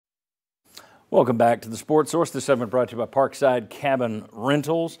Welcome back to the Sports Source. This segment brought to you by Parkside Cabin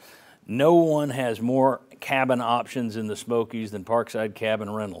Rentals. No one has more cabin options in the Smokies than Parkside Cabin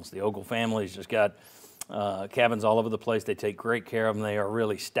Rentals. The Ogle family's just got cabins all over the place. They take great care of them. They are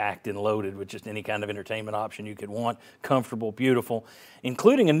really stacked and loaded with just any kind of entertainment option you could want. Comfortable, beautiful,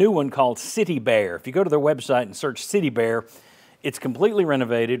 including a new one called City Bear. If you go to their website and search City Bear, it's completely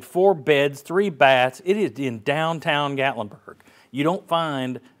renovated, 4 beds, 3 baths. It is in downtown Gatlinburg. You don't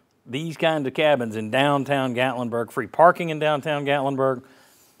find these kinds of cabins in downtown Gatlinburg. Free parking in downtown Gatlinburg.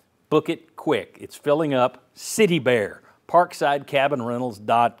 Book it quick. It's filling up. City Bear,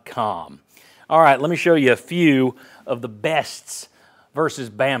 ParksideCabinRentals.com. All right, let me show you a few of the bests versus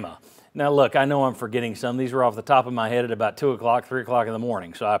Bama. Now, look, I know I'm forgetting some. These were off the top of my head at about 2 o'clock, 3 o'clock in the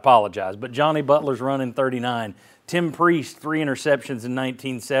morning, so I apologize. But Johnny Butler's running 39. Tim Priest, 3 interceptions in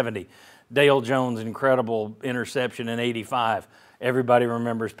 1970. Dale Jones, incredible interception in 85. Everybody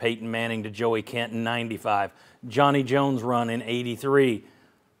remembers Peyton Manning to Joey Kent in 95. Johnny Jones run in 83.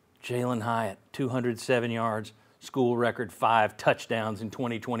 Jalen Hyatt, 207 yards, school record, 5 touchdowns in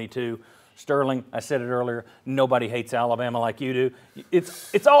 2022. Sterling, I said it earlier, nobody hates Alabama like you do.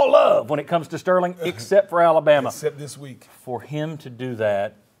 It's all love when it comes to Sterling, except for Alabama. Except this week. For him to do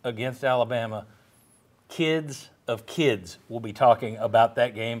that against Alabama, kids of kids will be talking about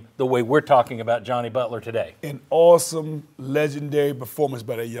that game the way we're talking about Johnny Butler today. An awesome, legendary performance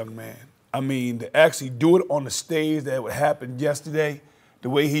by that young man. I mean, to actually do it on the stage that happened yesterday, the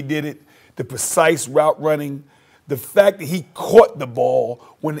way he did it, the precise route running, the fact that he caught the ball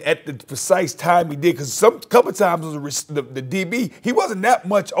when at the precise time he did, because couple times the DB, he wasn't that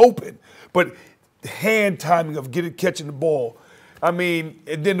much open, but the hand timing of catching the ball. I mean,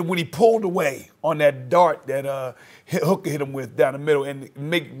 and then when he pulled away on that dart that Hooker hit him with down the middle and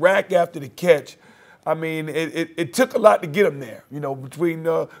make rack after the catch, I mean, it took a lot to get him there, you know, between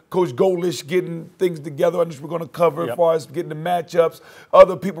Coach Golish getting things together, we're going to cover as far as getting the matchups,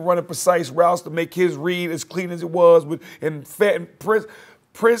 other people running precise routes to make his read as clean as it was. And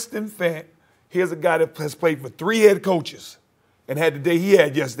Princeton Fant, here's a guy that has played for 3 head coaches and had the day he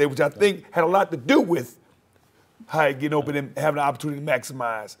had yesterday, which I think had a lot to do with Hyatt getting open and having the opportunity to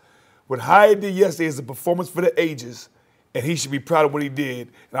maximize. What Hyatt did yesterday is a performance for the ages, and he should be proud of what he did,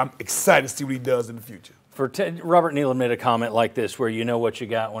 and I'm excited to see what he does in the future. Robert Nealon made a comment like this where you know what you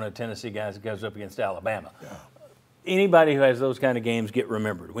got when a Tennessee guy goes up against Alabama. Yeah. Anybody who has those kind of games get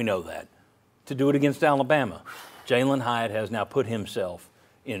remembered. We know that. To do it against Alabama, Jalen Hyatt has now put himself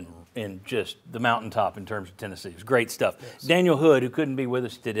in just the mountaintop in terms of Tennessee. It was great stuff. Yes. Daniel Hood, who couldn't be with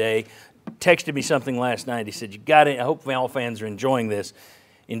us today, texted me something last night. He said, I hope all fans are enjoying this.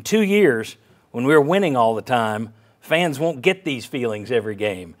 In 2 years, when we were winning all the time, fans won't get these feelings every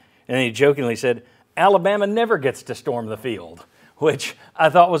game. And then he jokingly said, Alabama never gets to storm the field, which I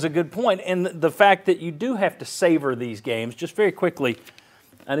thought was a good point. And the fact that you do have to savor these games, just very quickly,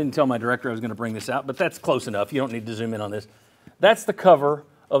 I didn't tell my director I was going to bring this out, but that's close enough. You don't need to zoom in on this. That's the cover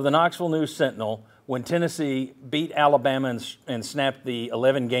of the Knoxville News-Sentinel when Tennessee beat Alabama and snapped the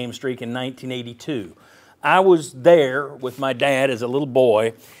 11-game streak in 1982. I was there with my dad as a little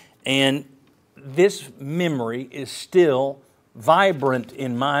boy, and this memory is still vibrant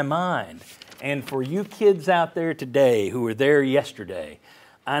in my mind. And for you kids out there today who were there yesterday,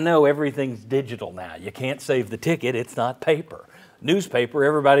 I know everything's digital now. You can't save the ticket. It's not paper. Newspaper,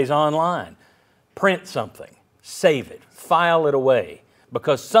 everybody's online. Print something. Save it. File it away.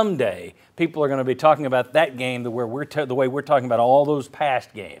 Because someday people are going to be talking about that game the way we're talking about all those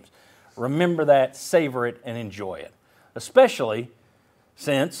past games. Remember that, savor it, and enjoy it. Especially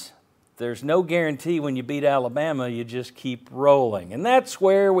since there's no guarantee when you beat Alabama, you just keep rolling. And that's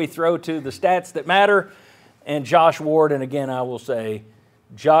where we throw to the stats that matter. And Josh Ward, and again, I will say,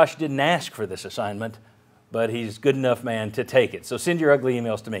 Josh didn't ask for this assignment, but he's a good enough man to take it. So send your ugly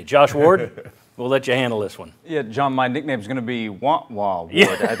emails to me. Josh Ward, we'll let you handle this one. Yeah, John, my nickname is going to be Wah Wah Ward,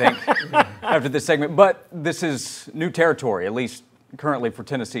 I think, after this segment. But this is new territory, at least currently for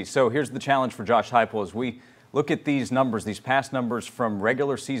Tennessee. So here's the challenge for Josh Heupel as we look at these numbers, these past numbers from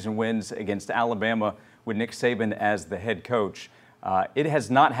regular season wins against Alabama with Nick Saban as the head coach. It has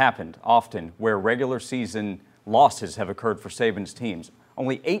not happened often where regular season losses have occurred for Saban's teams.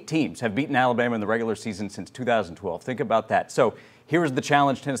 Only 8 teams have beaten Alabama in the regular season since 2012. Think about that. So here's the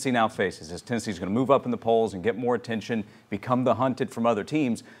challenge Tennessee now faces as Tennessee's going to move up in the polls and get more attention, become the hunted from other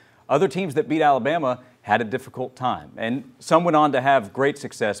teams. Other teams that beat Alabama had a difficult time, and some went on to have great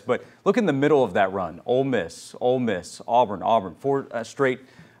success. But look in the middle of that run: Ole Miss, Auburn. 4 straight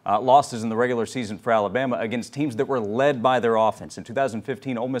losses in the regular season for Alabama against teams that were led by their offense. In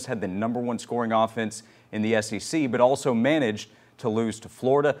 2015, Ole Miss had the #1 scoring offense in the SEC, but also managed to lose to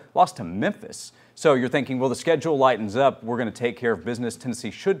Florida, lost to Memphis. So you're thinking, well, the schedule lightens up. We're going to take care of business.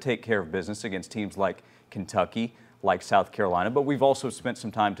 Tennessee should take care of business against teams like Kentucky, like South Carolina. But we've also spent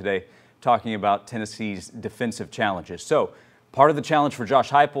some time today talking about Tennessee's defensive challenges. So part of the challenge for Josh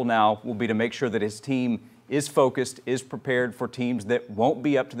Heupel now will be to make sure that his team is focused, is prepared for teams that won't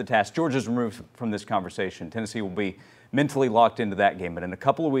be up to the task. Georgia's removed from this conversation. Tennessee will be mentally locked into that game. But in a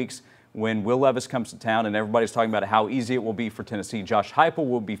couple of weeks, when Will Levis comes to town and everybody's talking about how easy it will be for Tennessee, Josh Heupel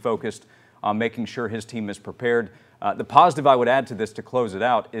will be focused on making sure his team is prepared. The positive I would add to this to close it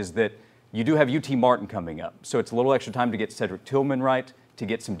out is that you do have UT Martin coming up. So it's a little extra time to get Cedric Tillman right, to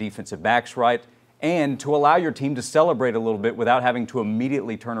get some defensive backs right, and to allow your team to celebrate a little bit without having to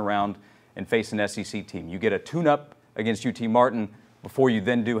immediately turn around and face an SEC team. You get a tune-up against UT Martin before you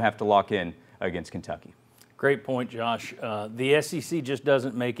then do have to lock in against Kentucky. Great point, Josh. The SEC just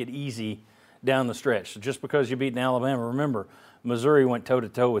doesn't make it easy down the stretch. So just because you beat Alabama, remember, Missouri went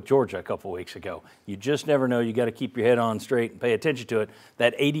toe-to-toe with Georgia a couple weeks ago. You just never know. You got to keep your head on straight and pay attention to it.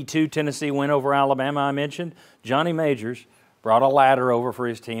 That 82 Tennessee win over Alabama I mentioned, Johnny Majors brought a ladder over for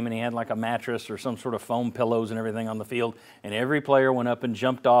his team, and he had like a mattress or some sort of foam pillows and everything on the field, and every player went up and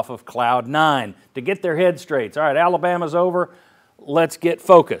jumped off of cloud 9 to get their head straight. All right, Alabama's over. Let's get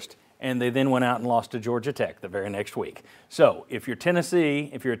focused. And they then went out and lost to Georgia Tech the very next week. So if you're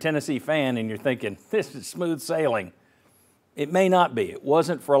a Tennessee fan and you're thinking, this is smooth sailing, it may not be. It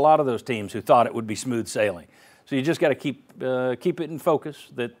wasn't for a lot of those teams who thought it would be smooth sailing. So you just got to keep it in focus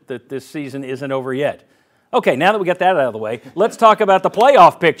that this season isn't over yet. Okay, now that we got that out of the way, let's talk about the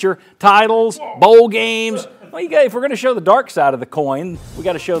playoff picture, titles, bowl games. Well, if we're going to show the dark side of the coin, we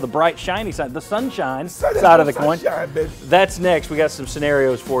got to show the bright, shiny side, the sunshine side of the coin. That's next. We got some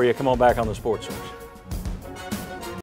scenarios for you. Come on back on the Sports Source.